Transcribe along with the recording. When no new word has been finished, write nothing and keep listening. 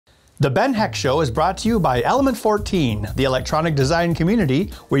The Ben Heck Show is brought to you by Element 14, the electronic design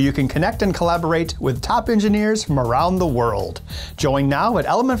community where you can connect and collaborate with top engineers from around the world. Join now at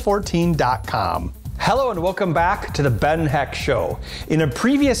element14.com. Hello and welcome back to the Ben Heck Show. In a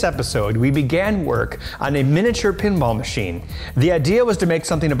previous episode, we began work on a miniature pinball machine. The idea was to make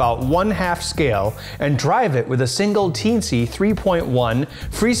something about 1/2 scale and drive it with a single Teensy 3.1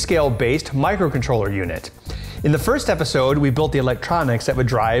 Freescale based microcontroller unit. In the first episode, we built the electronics that would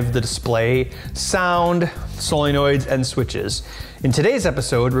drive the display, sound, solenoids, and switches. In today's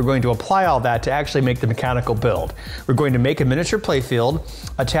episode, we're going to apply all that to actually make the mechanical build. We're going to make a miniature playfield,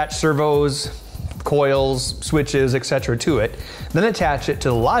 attach servos, coils, switches, etc. to it, then attach it to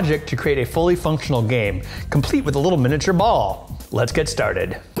the logic to create a fully functional game, complete with a little miniature ball. Let's get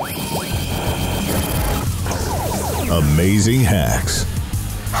started. Amazing hacks.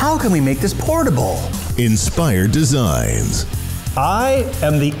 How can we make this portable? Inspired designs. I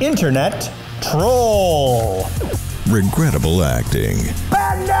am the internet troll. Regrettable acting.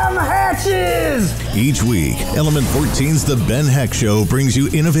 Batten down the hatches! Each week, Element 14's The Ben Heck Show brings you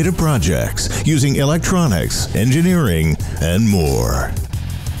innovative projects using electronics, engineering, and more.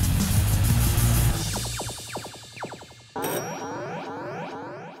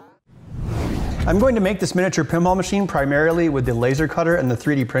 I'm going to make this miniature pinball machine primarily with the laser cutter and the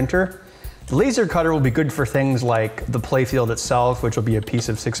 3D printer. The laser cutter will be good for things like the playfield itself, which will be a piece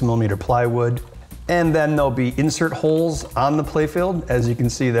of 6mm plywood. And then there'll be insert holes on the playfield, as you can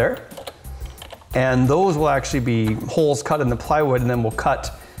see there. And those will actually be holes cut in the plywood, and then we'll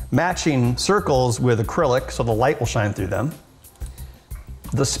cut matching circles with acrylic so the light will shine through them.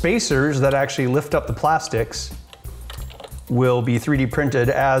 The spacers that actually lift up the plastics will be 3D printed,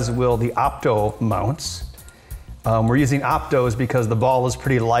 as will the opto mounts. We're using optos because the ball is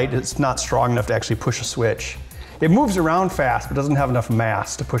pretty light. It's not strong enough to actually push a switch. It moves around fast, but doesn't have enough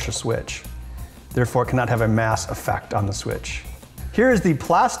mass to push a switch. Therefore, it cannot have a mass effect on the switch. Here is the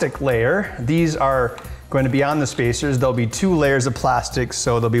plastic layer. These are going to be on the spacers. There'll be 2 layers of plastic,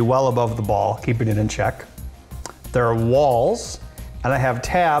 so they'll be well above the ball, keeping it in check. There are walls, and I have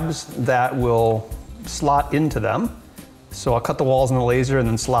tabs that will slot into them. So I'll cut the walls in the laser and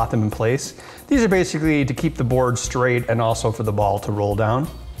then slot them in place. These are basically to keep the board straight and also for the ball to roll down.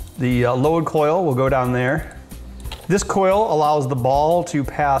 The load coil will go down there. This coil allows the ball to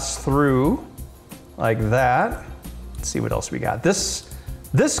pass through like that. Let's see what else we got. This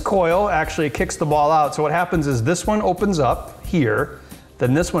coil actually kicks the ball out. So what happens is this one opens up here,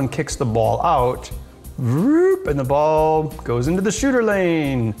 then this one kicks the ball out, and the ball goes into the shooter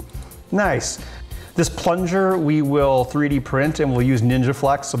lane. Nice. This plunger we will 3D print, and we'll use Ninja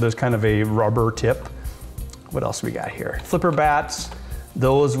Flex, so there's kind of a rubber tip. What else we got here? Flipper bats,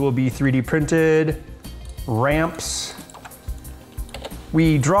 those will be 3D printed. Ramps.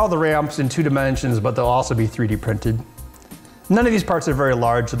 We draw the ramps in 2 dimensions, but they'll also be 3D printed. None of these parts are very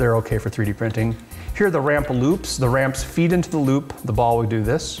large, so they're okay for 3D printing. Here are the ramp loops. The ramps feed into the loop. The ball will do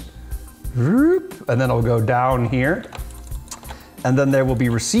this. And then it'll go down here. And then there will be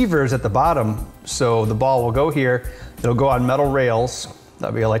receivers at the bottom. So the ball will go here. It'll go on metal rails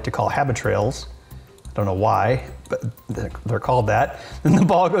that we like to call habit rails. I don't know why, but they're called that. Then the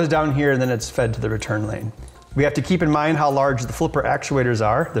ball goes down here, and then it's fed to the return lane. We have to keep in mind how large the flipper actuators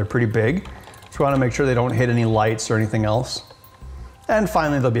are. They're pretty big. So we want to make sure they don't hit any lights or anything else. And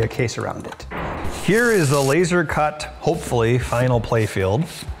finally, there'll be a case around it. Here is the laser cut, hopefully, final playfield.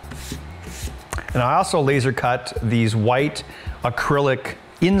 And I also laser cut these white acrylic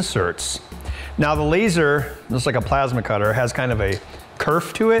inserts. Now the laser, just like a plasma cutter, has kind of a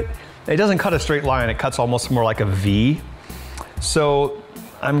curve to it. It doesn't cut a straight line, it cuts almost more like a V. So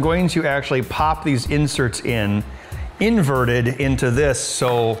I'm going to actually pop these inserts in, inverted into this,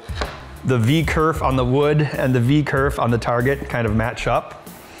 so the V curve on the wood and the V curve on the target kind of match up.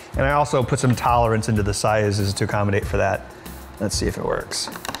 And I also put some tolerance into the sizes to accommodate for that. Let's see if it works.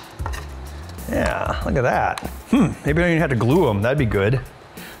 Yeah, look at that. Maybe I don't even have to glue them, that'd be good.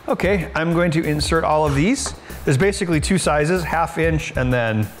 Okay, I'm going to insert all of these. There's basically 2 sizes, 1/2 inch and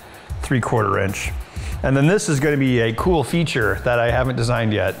then 3/4 inch. And then this is going to be a cool feature that I haven't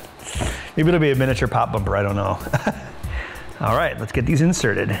designed yet. Maybe it'll be a miniature pop bumper, I don't know. All right, let's get these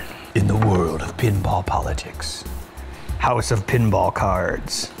inserted. In the world of pinball politics, House of Pinball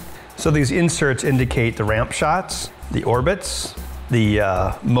cards. So these inserts indicate the ramp shots, the orbits, the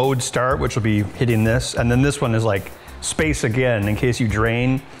mode start, which will be hitting this, and then this one is like space again in case you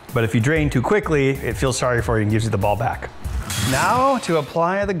drain. But if you drain too quickly, it feels sorry for you and gives you the ball back. Now to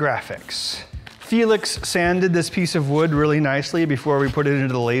apply the graphics. Felix sanded this piece of wood really nicely before we put it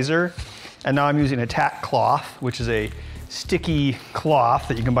into the laser. And now I'm using a tack cloth, which is a sticky cloth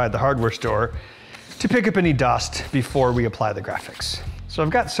that you can buy at the hardware store to pick up any dust before we apply the graphics. So I've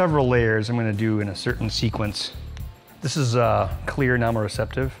got several layers I'm gonna do in a certain sequence. This is clear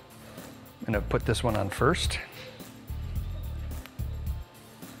non-receptive. I'm gonna put this one on first.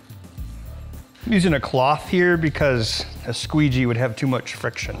 I'm using a cloth here because a squeegee would have too much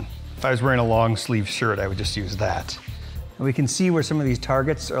friction. If I was wearing a long sleeve shirt, I would just use that. And we can see where some of these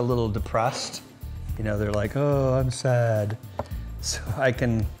targets are a little depressed. You know, they're like, oh, I'm sad. So I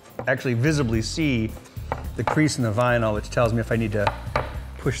can actually visibly see the crease in the vinyl, which tells me if I need to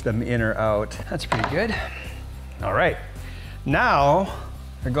push them in or out. That's pretty good. All right, now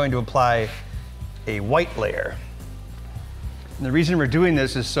we're going to apply a white layer. And the reason we're doing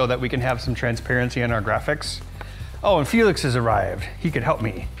this is so that we can have some transparency in our graphics. Oh, and Felix has arrived. He could help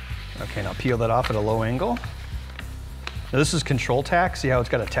me. Okay, now peel that off at a low angle. Now this is control tack. See how it's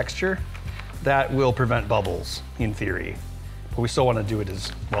got a texture? That will prevent bubbles, in theory. But we still want to do it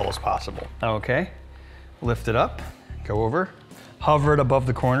as well as possible. Okay, lift it up, go over, hover it above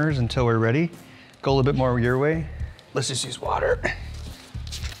the corners until we're ready. Go a little bit more your way. Let's just use water.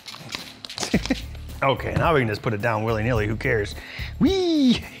 Okay, now we can just put it down willy-nilly, who cares?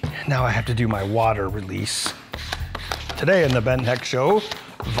 Whee! Now I have to do my water release. Today in the Ben Heck Show,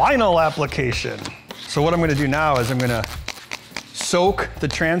 vinyl application. So what I'm gonna do now is I'm gonna soak the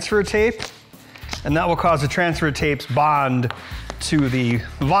transfer tape, and that will cause the transfer tape's bond to the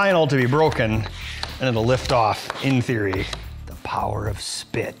vinyl to be broken, and it'll lift off, in theory. The power of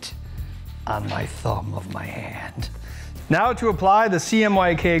spit on my thumb of my hand. Now to apply the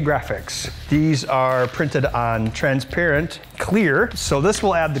CMYK graphics. These are printed on transparent clear, so this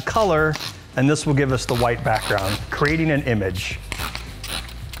will add the color and this will give us the white background, creating an image,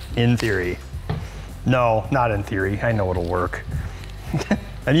 in theory. No, not in theory, I know it'll work.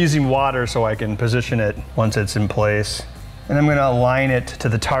 I'm using water so I can position it once it's in place. And I'm gonna align it to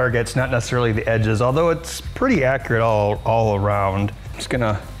the targets, not necessarily the edges, although it's pretty accurate all around. I'm just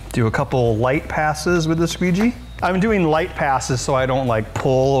gonna do a couple light passes with the squeegee. I'm doing light passes so I don't like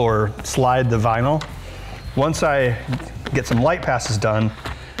pull or slide the vinyl. Once I get some light passes done,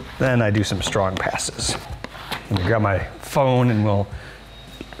 then I do some strong passes. Let me grab my phone and we'll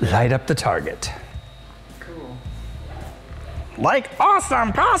light up the target. Cool. Like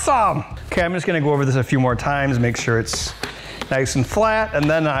awesome, awesome. Okay, I'm just gonna go over this a few more times, make sure it's nice and flat, and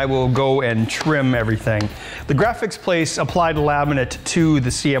then I will go and trim everything. The graphics place applied laminate to the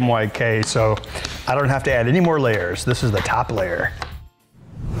CMYK, so I don't have to add any more layers. This is the top layer.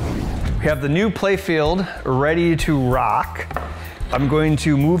 We have the new playfield ready to rock. I'm going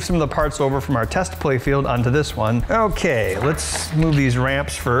to move some of the parts over from our test playfield onto this one. Okay, let's move these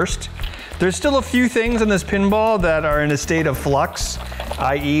ramps first. There's still a few things in this pinball that are in a state of flux,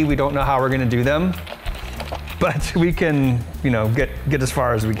 i.e. we don't know how we're gonna do them. But we can, you know, get as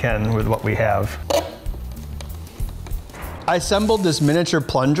far as we can with what we have. I assembled this miniature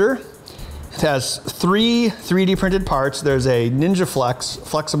plunger. It has 3 3D printed parts. There's a Ninja Flex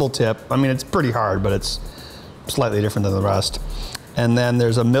flexible tip. I mean, it's pretty hard, but it's slightly different than the rest. And then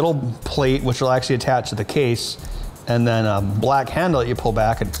there's a middle plate, which will actually attach to the case. And then a black handle that you pull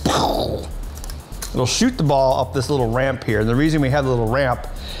back and it'll shoot the ball up this little ramp here. And the reason we have the little ramp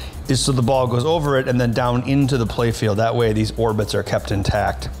is so the ball goes over it and then down into the playfield. That way these orbits are kept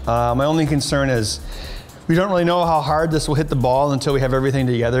intact. My only concern is we don't really know how hard this will hit the ball until we have everything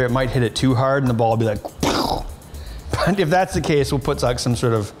together. It might hit it too hard and the ball will be like, but if that's the case, we'll put like some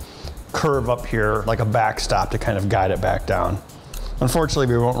sort of curve up here, like a backstop to kind of guide it back down. Unfortunately,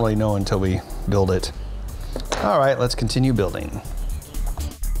 we won't really know until we build it. All right, let's continue building.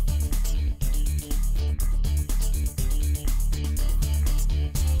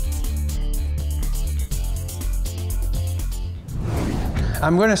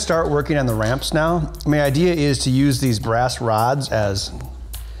 I'm going to start working on the ramps now. My idea is to use these brass rods as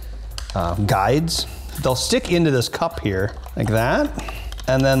guides. They'll stick into this cup here, like that,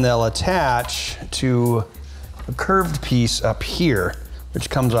 and then they'll attach to a curved piece up here,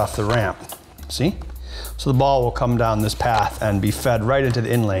 which comes off the ramp. See? So the ball will come down this path and be fed right into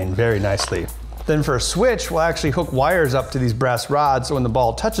the in lane very nicely. Then for a switch, we'll actually hook wires up to these brass rods, so when the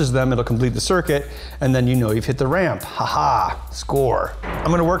ball touches them, it'll complete the circuit, and then you know you've hit the ramp. Haha, score. I'm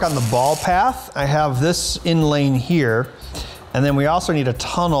gonna work on the ball path. I have this in lane here, and then we also need a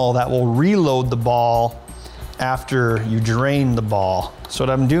tunnel that will reload the ball after you drain the ball. So what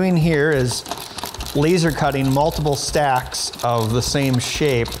I'm doing here is laser cutting multiple stacks of the same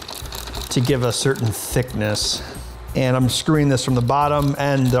shape to give a certain thickness. And I'm screwing this from the bottom,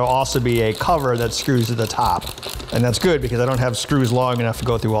 and there'll also be a cover that screws to the top. And that's good because I don't have screws long enough to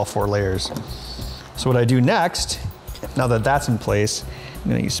go through all 4 layers. So what I do next Now that that's in place,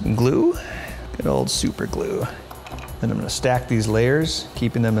 I'm gonna use some glue, good old super glue. Then I'm gonna stack these layers,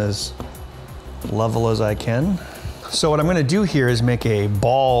 keeping them as level as I can. So what I'm gonna do here is make a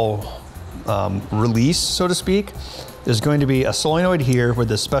ball release, so to speak. There's going to be a solenoid here with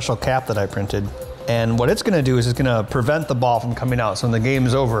this special cap that I printed. And what it's gonna do is it's gonna prevent the ball from coming out. So when the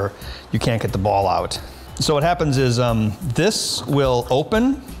game's over, you can't get the ball out. So what happens is this will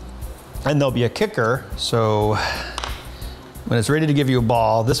open and there'll be a kicker. So when it's ready to give you a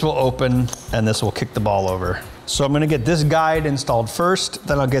ball, this will open and this will kick the ball over. So I'm gonna get this guide installed first,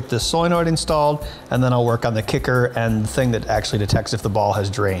 then I'll get this solenoid installed, and then I'll work on the kicker and the thing that actually detects if the ball has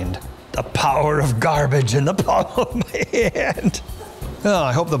drained. The power of garbage in the palm of my hand. Oh,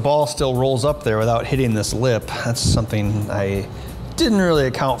 I hope the ball still rolls up there without hitting this lip. That's something I didn't really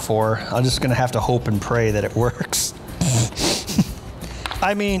account for. I'm just gonna have to hope and pray that it works.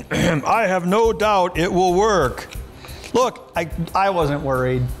 I mean, I have no doubt it will work. Look, I wasn't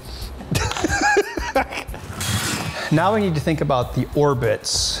worried. Now we need to think about the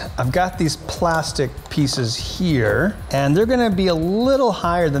orbits. I've got these plastic pieces here, and they're gonna be a little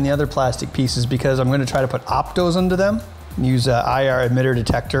higher than the other plastic pieces because I'm gonna try to put optos into them. Use a IR emitter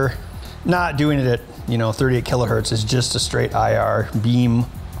detector. Not doing it at 38 kilohertz, it's just a straight IR beam.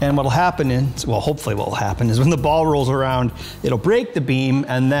 And what'll happen is, well, hopefully what'll happen is when the ball rolls around, it'll break the beam,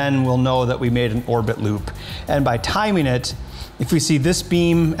 and then we'll know that we made an orbit loop. And by timing it, if we see this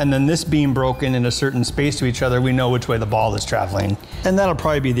beam and then this beam broken in a certain space to each other, we know which way the ball is traveling. And that'll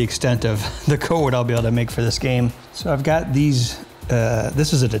probably be the extent of the code I'll be able to make for this game. So I've got these,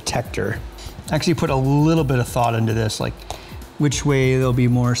 this is a detector. I actually put a little bit of thought into this, like which way there'll be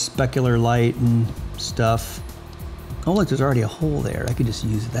more specular light and stuff. Oh look, there's already a hole there. I could just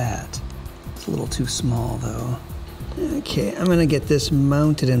use that. It's a little too small though. Okay, I'm gonna get this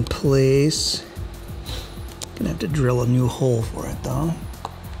mounted in place. Gonna have to drill a new hole for it though.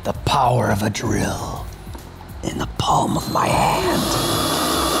 The power of a drill in the palm of my hand.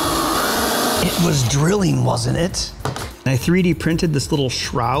 It was drilling, wasn't it? And I 3D printed this little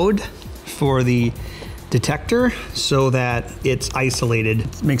shroud for the detector so that it's isolated.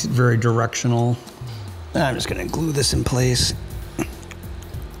 It makes it very directional. I'm just gonna glue this in place.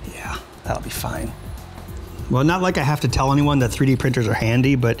 Yeah, that'll be fine. Well, not like I have to tell anyone that 3D printers are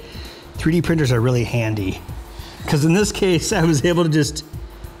handy, but 3D printers are really handy. Because in this case, I was able to just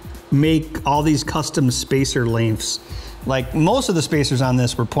make all these custom spacer lengths. Like most of the spacers on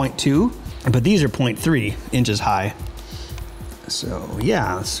this were 0.2, but these are 0.3 inches high. So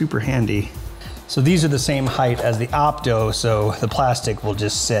yeah, it's super handy. So these are the same height as the opto, so the plastic will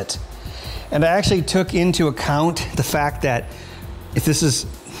just sit. And I actually took into account the fact that if this is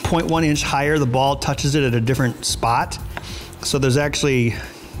 0.1 inch higher, the ball touches it at a different spot. So it's actually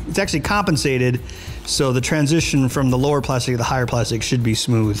compensated. So the transition from the lower plastic to the higher plastic should be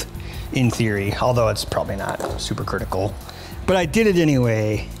smooth in theory, although it's probably not super critical. But I did it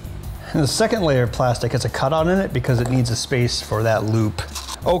anyway. And the second layer of plastic has a cutout in it because it needs a space for that loop.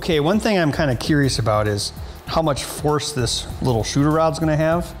 Okay, one thing I'm kind of curious about is how much force this little shooter rod's gonna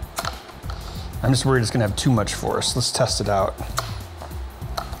have. I'm just worried it's gonna have too much force. Let's test it out.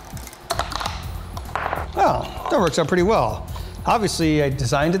 Oh, that works out pretty well. Obviously, I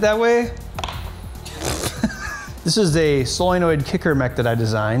designed it that way. This is a solenoid kicker mech that I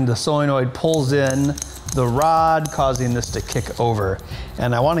designed. The solenoid pulls in the rod, causing this to kick over.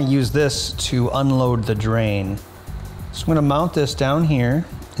 And I want to use this to unload the drain. So I'm going to mount this down here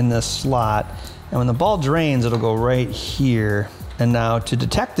in this slot. And when the ball drains, it'll go right here. And now to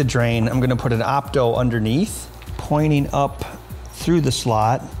detect the drain, I'm going to put an opto underneath, pointing up through the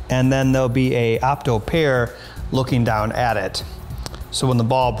slot. And then there'll be a opto pair looking down at it. So when the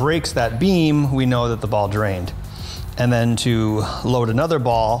ball breaks that beam, we know that the ball drained. And then to load another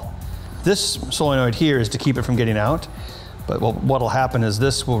ball, this solenoid here is to keep it from getting out. But what'll happen is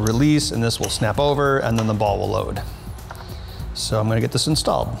this will release and this will snap over and then the ball will load. So I'm gonna get this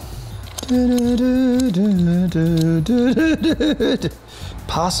installed.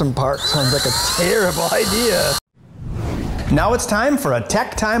 Possum Park sounds like a terrible idea. Now it's time for a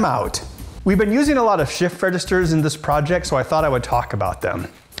tech timeout. We've been using a lot of shift registers in this project, so I thought I would talk about them.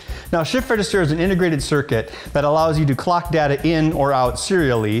 Now, shift register is an integrated circuit that allows you to clock data in or out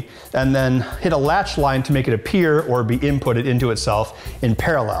serially and then hit a latch line to make it appear or be inputted into itself in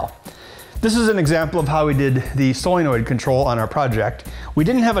parallel. This is an example of how we did the solenoid control on our project. We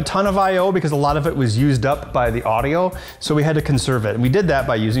didn't have a ton of I/O because a lot of it was used up by the audio, so we had to conserve it. And we did that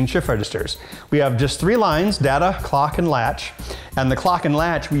by using shift registers. We have just 3 lines, data, clock, and latch. And the clock and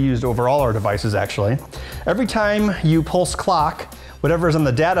latch we used over all our devices actually. Every time you pulse clock, Whatever's on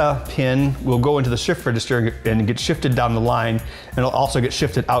the data pin will go into the shift register and get shifted down the line, and it'll also get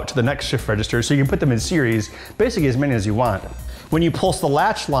shifted out to the next shift register, so you can put them in series, basically as many as you want. When you pulse the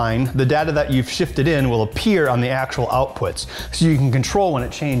latch line, the data that you've shifted in will appear on the actual outputs, so you can control when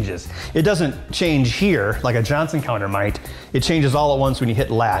it changes. It doesn't change here like a Johnson counter might. It changes all at once when you hit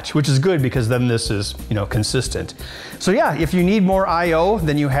latch, which is good because then this is, consistent. So yeah, if you need more I/O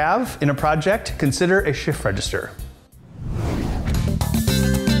than you have in a project, consider a shift register.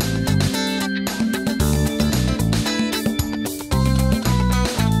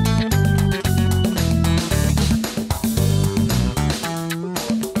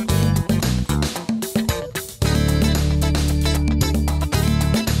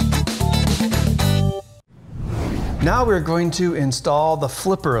 Now we're going to install the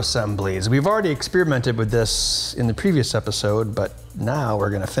flipper assemblies. We've already experimented with this in the previous episode, but now we're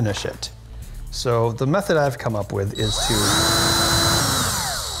going to finish it. So the method I've come up with is to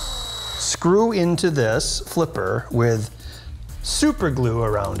screw into this flipper with super glue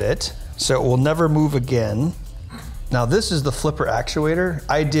around it so it will never move again. Now this is the flipper actuator.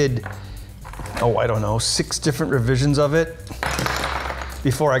 I did, I don't know, 6 different revisions of it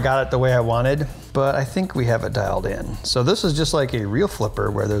before I got it the way I wanted, but I think we have it dialed in. So this is just like a real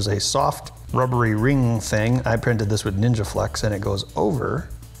flipper where there's a soft rubbery ring thing. I printed this with Ninja Flex and it goes over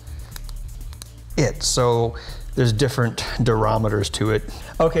it. So there's different durometers to it.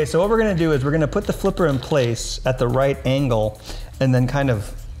 Okay, so what we're gonna do is we're gonna put the flipper in place at the right angle and then kind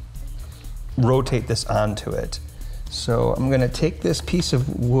of rotate this onto it. So I'm gonna take this piece of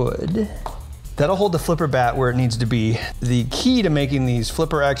wood. That'll hold the flipper bat where it needs to be. The key to making these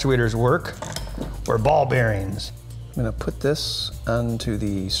flipper actuators work are ball bearings. I'm gonna put this onto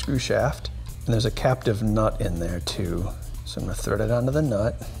the screw shaft, and there's a captive nut in there too. So I'm gonna thread it onto the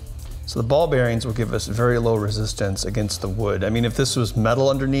nut. So the ball bearings will give us very low resistance against the wood. I mean, if this was metal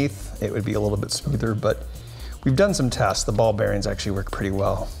underneath, it would be a little bit smoother, but we've done some tests. The ball bearings actually work pretty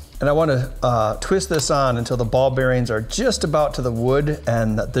well. And I want to twist this on until the ball bearings are just about to the wood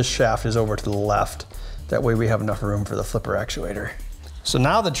and that this shaft is over to the left. That way we have enough room for the flipper actuator. So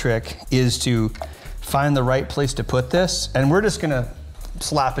now the trick is to find the right place to put this, and we're just gonna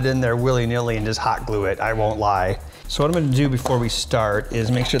slap it in there willy-nilly and just hot glue it, I won't lie. So what I'm gonna do before we start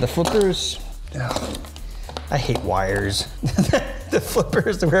is make sure the flippers, I hate wires. The flipper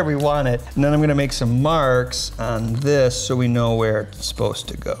is where we want it. And then I'm gonna make some marks on this so we know where it's supposed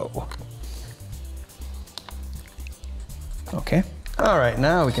to go. Okay. All right,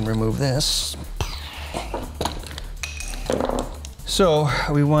 now we can remove this. So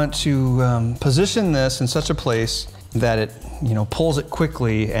we want to position this in such a place that it, pulls it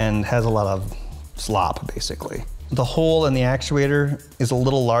quickly and has a lot of slop, basically. The hole in the actuator is a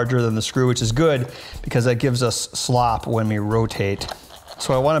little larger than the screw, which is good because that gives us slop when we rotate.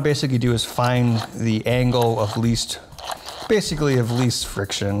 So what I want to basically do is find the angle of least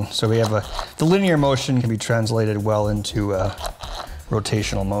friction. So we have the linear motion can be translated well into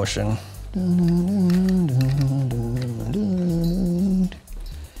rotational motion.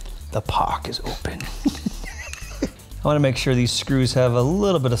 The POC is open. I want to make sure these screws have a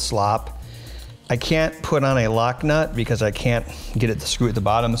little bit of slop. I can't put on a lock nut because I can't get it to screw at the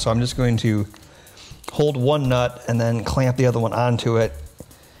bottom, so I'm just going to hold one nut and then clamp the other one onto it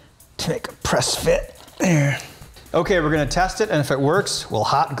to make a press fit. There. Okay, we're gonna test it, and if it works, we'll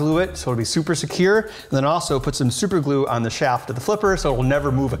hot glue it so it'll be super secure, and then also put some super glue on the shaft of the flipper so it will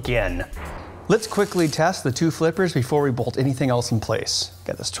never move again. Let's quickly test the 2 flippers before we bolt anything else in place.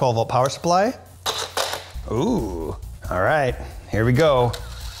 Got this 12-volt power supply. Ooh, all right, here we go.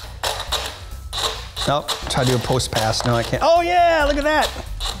 Nope, try to do a post pass. No, I can't. Oh yeah, look at that.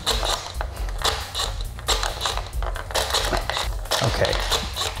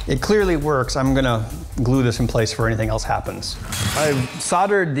 Okay, it clearly works. I'm gonna glue this in place before anything else happens. I've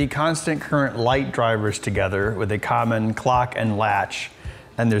soldered the constant current light drivers together with a common clock and latch,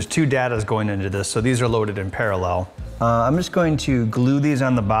 and there's 2 datas going into this, so these are loaded in parallel. I'm just going to glue these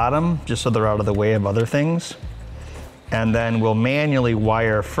on the bottom just so they're out of the way of other things, and then we'll manually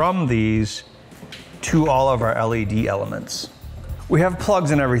wire from these to all of our LED elements. We have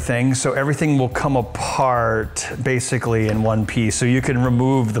plugs and everything, so everything will come apart basically in one piece. So you can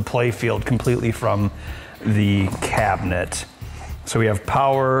remove the play field completely from the cabinet. So we have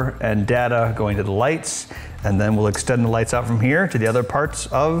power and data going to the lights, and then we'll extend the lights out from here to the other parts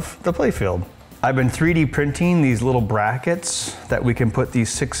of the play field. I've been 3D printing these little brackets that we can put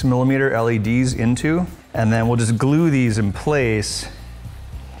these 6mm LEDs into, and then we'll just glue these in place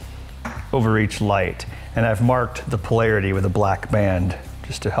over each light. And I've marked the polarity with a black band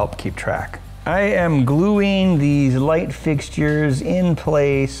just to help keep track. I am gluing these light fixtures in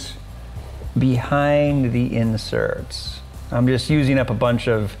place behind the inserts. I'm just using up a bunch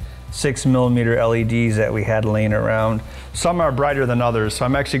of 6mm LEDs that we had laying around. Some are brighter than others, so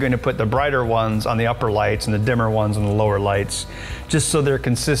I'm actually going to put the brighter ones on the upper lights and the dimmer ones on the lower lights, just so they're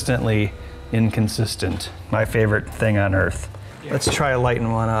consistently inconsistent. My favorite thing on earth. Let's try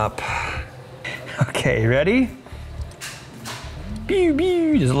lighting one up. Okay, ready? Pew,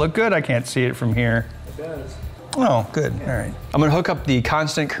 pew. Does it look good? I can't see it from here. It does. Oh, good. All right. I'm going to hook up the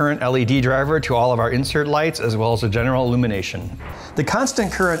constant current LED driver to all of our insert lights as well as the general illumination. The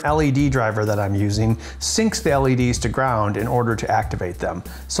constant current LED driver that I'm using syncs the LEDs to ground in order to activate them.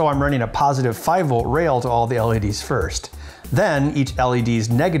 So I'm running a positive 5-volt rail to all the LEDs first. Then each LED's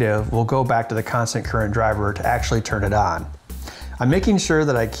negative will go back to the constant current driver to actually turn it on. I'm making sure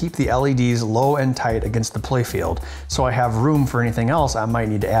that I keep the LEDs low and tight against the playfield so I have room for anything else I might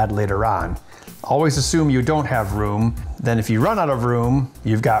need to add later on. Always assume you don't have room, then if you run out of room,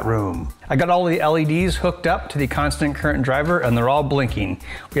 you've got room. I got all the LEDs hooked up to the constant current driver and they're all blinking.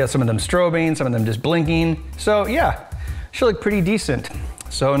 We have some of them strobing, some of them just blinking. So yeah, should look pretty decent.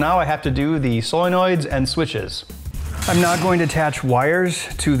 So now I have to do the solenoids and switches. I'm now going to attach wires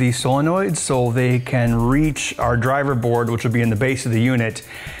to the solenoids so they can reach our driver board, which will be in the base of the unit,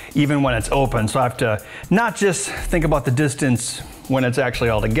 even when it's open. So I have to not just think about the distance when it's actually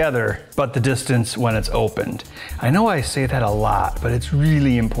all together, but the distance when it's opened. I know I say that a lot, but it's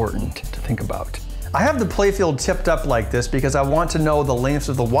really important to think about. I have the playfield tipped up like this because I want to know the lengths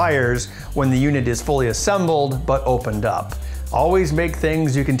of the wires when the unit is fully assembled but opened up. Always make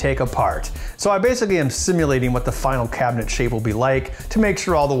things you can take apart. So I basically am simulating what the final cabinet shape will be like to make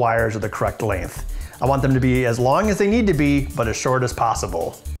sure all the wires are the correct length. I want them to be as long as they need to be, but as short as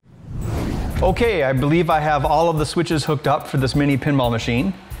possible. Okay, I believe I have all of the switches hooked up for this mini pinball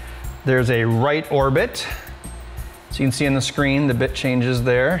machine. There's a right orbit. So you can see on the screen, the bit changes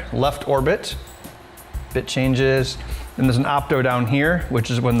there. Left orbit, bit changes. Then there's an opto down here,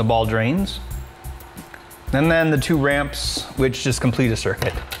 which is when the ball drains. And then the 2 ramps, which just complete a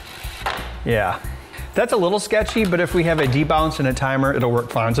circuit. Yeah, that's a little sketchy, but if we have a debounce and a timer, it'll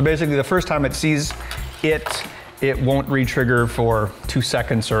work fine. So basically the first time it sees it, it won't re-trigger for 2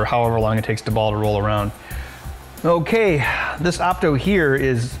 seconds or however long it takes the ball to roll around. Okay, this opto here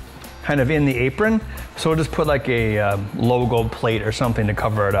is kind of in the apron, so we'll just put like a logo plate or something to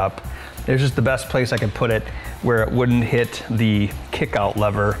cover it up. It's just the best place I could put it where it wouldn't hit the kick out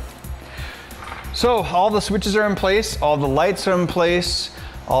lever. So all the switches are in place, all the lights are in place,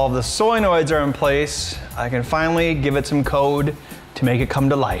 all the solenoids are in place. I can finally give it some code to make it come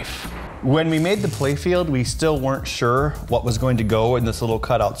to life. When we made the playfield, we still weren't sure what was going to go in this little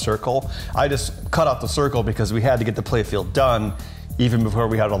cutout circle. I just cut out the circle because we had to get the playfield done even before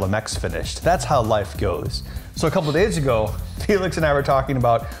we had all the mechs finished. That's how life goes. So a couple of days ago, Felix and I were talking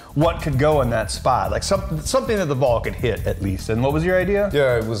about what could go in that spot, like something that the ball could hit at least. And what was your idea?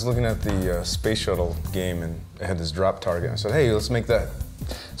 Yeah, I was looking at the space shuttle game and it had this drop target. I said, hey, let's make that.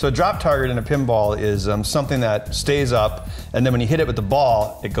 So a drop target in a pinball is something that stays up, and then when you hit it with the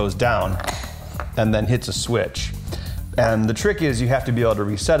ball, it goes down and then hits a switch. And the trick is you have to be able to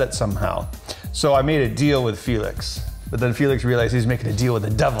reset it somehow. So I made a deal with Felix, but then Felix realized he's making a deal with the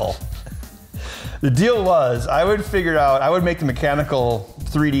devil. The deal was I would make the mechanical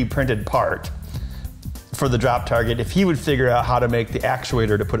 3D printed part for the drop target if he would figure out how to make the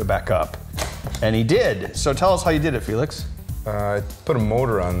actuator to put it back up. And he did. So tell us how you did it, Felix. I put a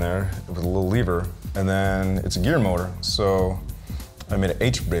motor on there with a little lever, and then it's a gear motor. So I made an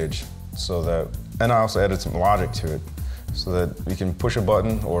H-bridge so that, and I also added some logic to it so that we can push a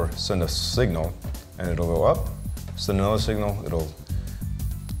button or send a signal and it'll go up, send another signal, it'll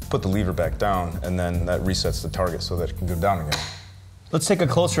put the lever back down, and then that resets the target so that it can go down again. Let's take a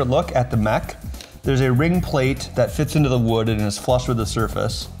closer look at the mech. There's a ring plate that fits into the wood and is flush with the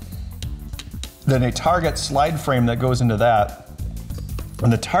surface. Then a target slide frame that goes into that,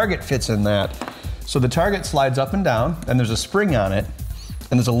 and the target fits in that. So the target slides up and down, and there's a spring on it,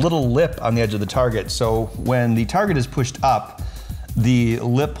 and there's a little lip on the edge of the target. So when the target is pushed up, the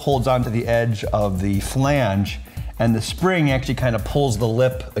lip holds onto the edge of the flange, and the spring actually kind of pulls the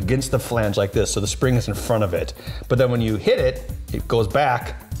lip against the flange like this, so the spring is in front of it. But then when you hit it, it goes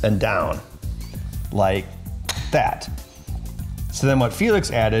back and down, like that. So then what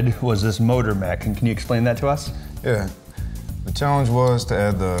Felix added was this motor mech, and can you explain that to us? Yeah, the challenge was to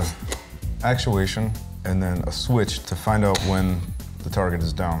add the actuation and then a switch to find out when the target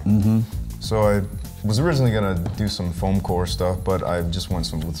is down. So I was originally gonna do some foam core stuff, but I just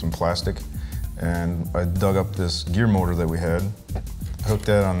went with some plastic, and I dug up this gear motor that we had, hooked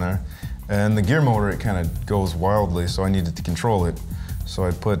that on there, And the gear motor, it kind of goes wildly, so I needed to control it. So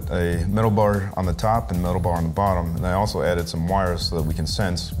I put a metal bar on the top and metal bar on the bottom, and I also added some wires so that we can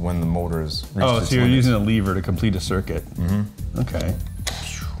sense when the motor is reached Oh, its so you're limits. using a lever to complete a circuit. Mm-hmm. Okay.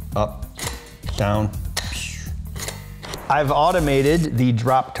 Up, down. I've automated the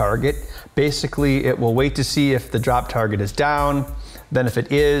drop target. Basically, it will wait to see if the drop target is down. Then if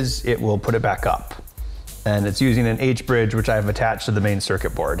it is, it will put it back up. And it's using an H-bridge, which I've attached to the main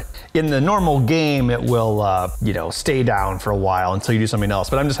circuit board. In the normal game, it will, you know, stay down for a while until you do something else,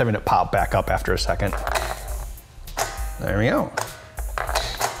 but I'm just having it pop back up after a second. There we go.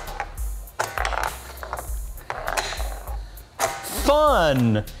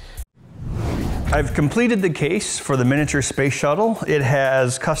 Fun! I've completed the case for the miniature space shuttle. It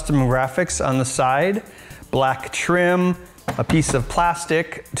has custom graphics on the side, black trim, a piece of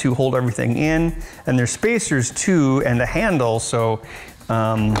plastic to hold everything in, and there's spacers too, and a handle, so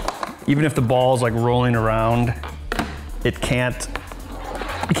even if the ball's like rolling around, it can't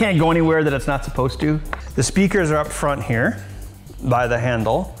go anywhere that it's not supposed to. The speakers are up front here by the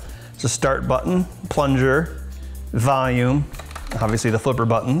handle. It's a start button, plunger, volume, obviously the flipper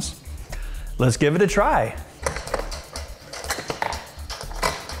buttons. Let's give it a try.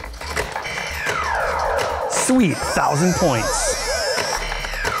 Sweet, 1,000 points.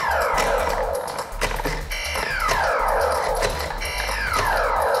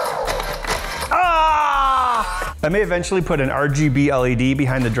 Ah! I may eventually put an RGB LED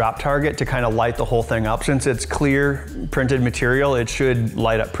behind the drop target to kind of light the whole thing up. Since it's clear printed material, it should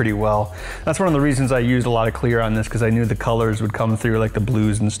light up pretty well. That's one of the reasons I used a lot of clear on this, because I knew the colors would come through, like the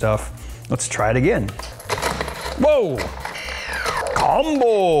blues and stuff. Let's try it again. Whoa!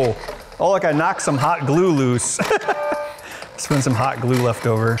 Combo! Oh, look, I knocked some hot glue loose. There's been some hot glue left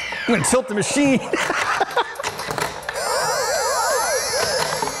over. I'm gonna tilt the machine.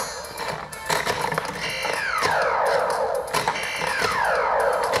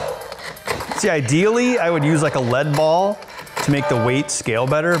 See, ideally, I would use like a lead ball to make the weight scale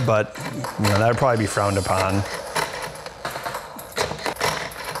better, but you know, that would probably be frowned upon.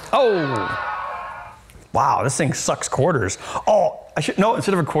 Oh! Wow, this thing sucks quarters. Oh, no,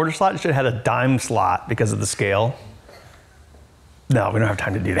 instead of a quarter slot, it should have had a dime slot because of the scale. No, we don't have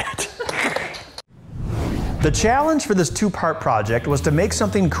time to do that. The challenge for this two-part project was to make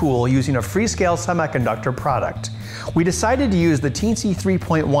something cool using a Freescale semiconductor product. We decided to use the Teensy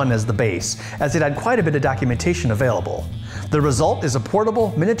 3.1 as the base, as it had quite a bit of documentation available. The result is a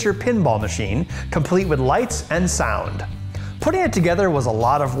portable miniature pinball machine, complete with lights and sound. Putting it together was a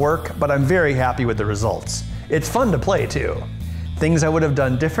lot of work, but I'm very happy with the results. It's fun to play too. Things I would have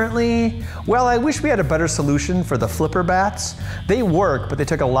done differently? Well, I wish we had a better solution for the flipper bats. They work, but they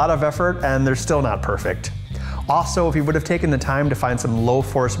took a lot of effort and they're still not perfect. Also, if we would have taken the time to find some low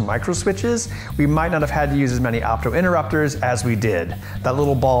force micro switches, we might not have had to use as many opto interrupters as we did. That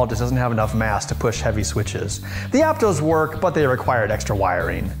little ball just doesn't have enough mass to push heavy switches. The optos work, but they required extra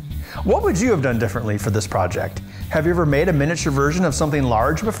wiring. What would you have done differently for this project? Have you ever made a miniature version of something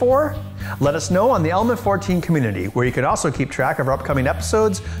large before? Let us know on the Element 14 community, where you can also keep track of our upcoming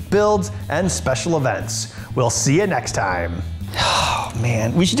episodes, builds, and special events. We'll see you next time. Oh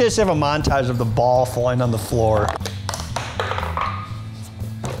man, we should just have a montage of the ball falling on the floor.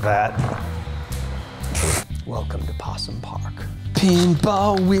 That. Welcome to Possum Park.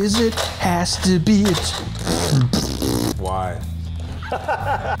 Pinball wizard has to be a... Why?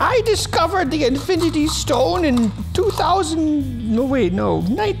 I discovered the Infinity Stone in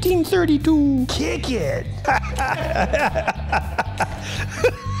 1932. Kick it.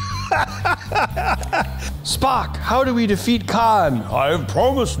 Spock, how do we defeat Khan? I've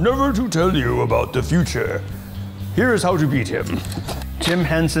promised never to tell you about the future. Here's how to beat him. Jim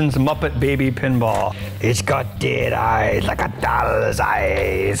Henson's Muppet Baby Pinball. It's got dead eyes like a doll's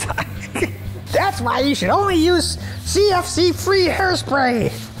eyes. That's why you should only use CFC-free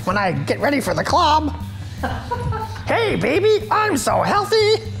hairspray when I get ready for the club. Hey, baby, I'm so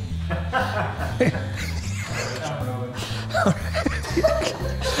healthy.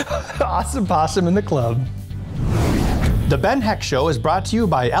 Awesome Possum in the club. The Ben Heck Show is brought to you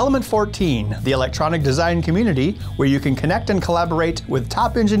by Element 14, the electronic design community where you can connect and collaborate with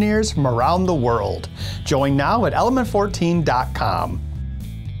top engineers from around the world. Join now at element14.com.